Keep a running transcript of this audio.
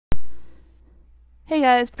Hey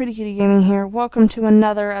guys, Pretty Kitty Gaming here. Welcome to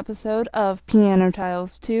another episode of Piano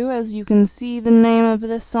Tiles 2. As you can see, the name of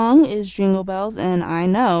this song is Jingle Bells, and I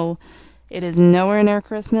know it is nowhere near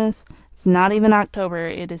Christmas. It's not even October.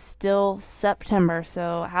 It is still September,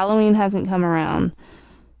 so Halloween hasn't come around.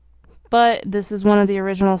 But this is one of the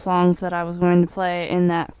original songs that I was going to play in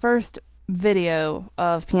that first video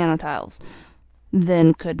of Piano Tiles.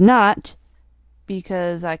 Then could not,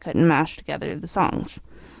 because I couldn't mash together the songs.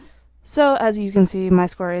 So, as you can see, my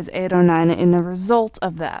score is 809 in the result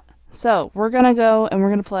of that. So, we're gonna go and we're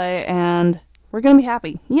gonna play and we're gonna be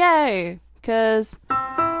happy. Yay! Because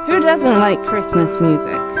who doesn't like Christmas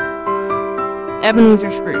music? Ebenezer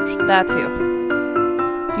Scrooge. That's who.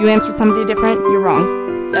 If you answered somebody different, you're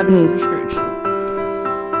wrong. It's Ebenezer Scrooge.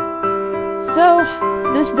 So,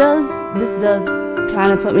 this does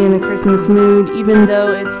kind of put me in a Christmas mood, even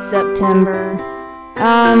though it's September.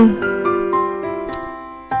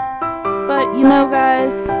 But, you know,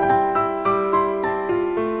 guys,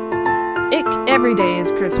 every day is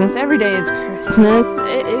Christmas. Every day is Christmas.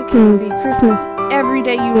 It can be Christmas every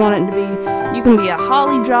day you want it to be. You can be a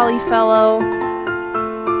holly jolly fellow,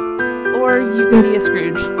 or you can be a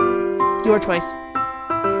Scrooge. Your choice.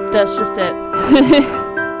 That's just it.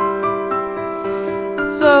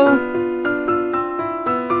 So,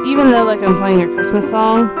 even though, like, I'm playing a Christmas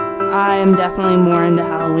song, I am definitely more into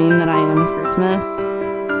Halloween than I am Christmas.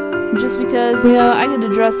 Just because, you know, I get to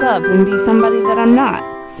dress up and be somebody that I'm not.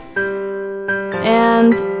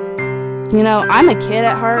 And, you know, I'm a kid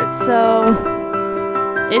at heart, so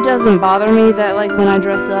it doesn't bother me that, like, when I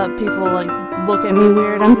dress up, people, like, look at me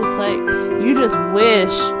weird. I'm just like, you just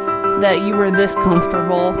wish that you were this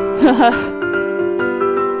comfortable.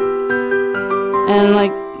 And,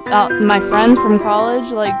 like, my friends from college,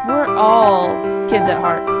 like, we're all kids at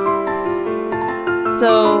heart.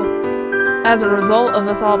 So, as a result of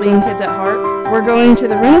us all being kids at heart, we're going to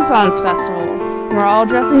the Renaissance Festival. We're all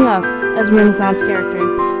dressing up as Renaissance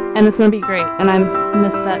characters, and it's going to be great, and I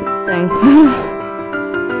missed that thing.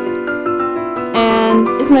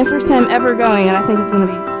 And it's my first time ever going, and I think it's going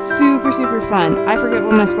to be super, super fun. I forget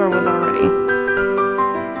what my score was already.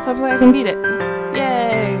 Hopefully I can beat it.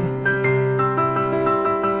 Yay!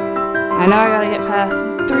 I know I gotta get past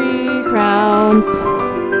 3 crowns.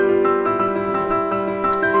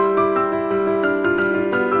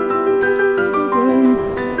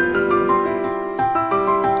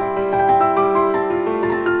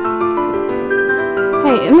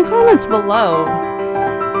 Hey, in the comments below,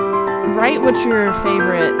 write what your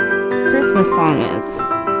favorite Christmas song is.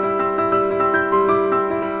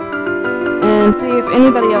 And see if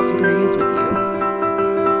anybody else agrees with you.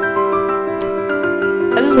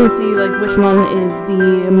 I just want to see, like, which one is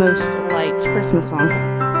the most liked Christmas song.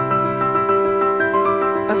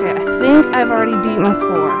 Okay, I think I've already beat my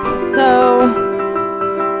score. So,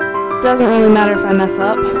 doesn't really matter if I mess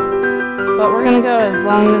up. But we're gonna go as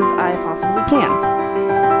long as I possibly can.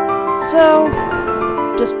 So,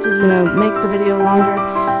 just to, you know, make the video longer,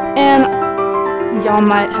 and y'all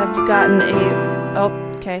might have gotten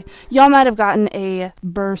y'all might have gotten a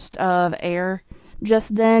burst of air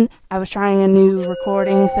just then. I was trying a new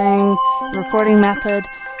recording method,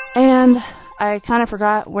 and I kind of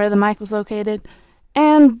forgot where the mic was located,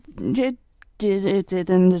 and it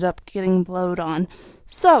ended up getting blowed on.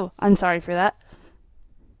 So, I'm sorry for that.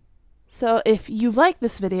 So if you like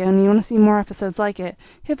this video and you want to see more episodes like it,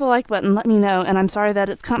 hit the like button, let me know, and I'm sorry that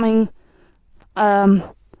it's coming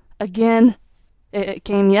again. It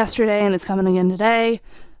came yesterday and it's coming again today,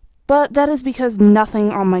 but that is because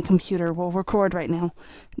nothing on my computer will record right now.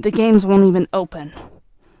 The games won't even open.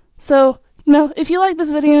 So, you know, if you like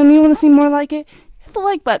this video and you want to see more like it, hit the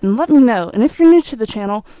like button, let me know, and if you're new to the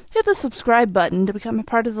channel, hit the subscribe button to become a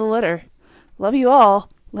part of the litter. Love you all.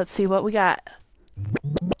 Let's see what we got.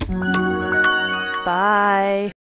 Bye.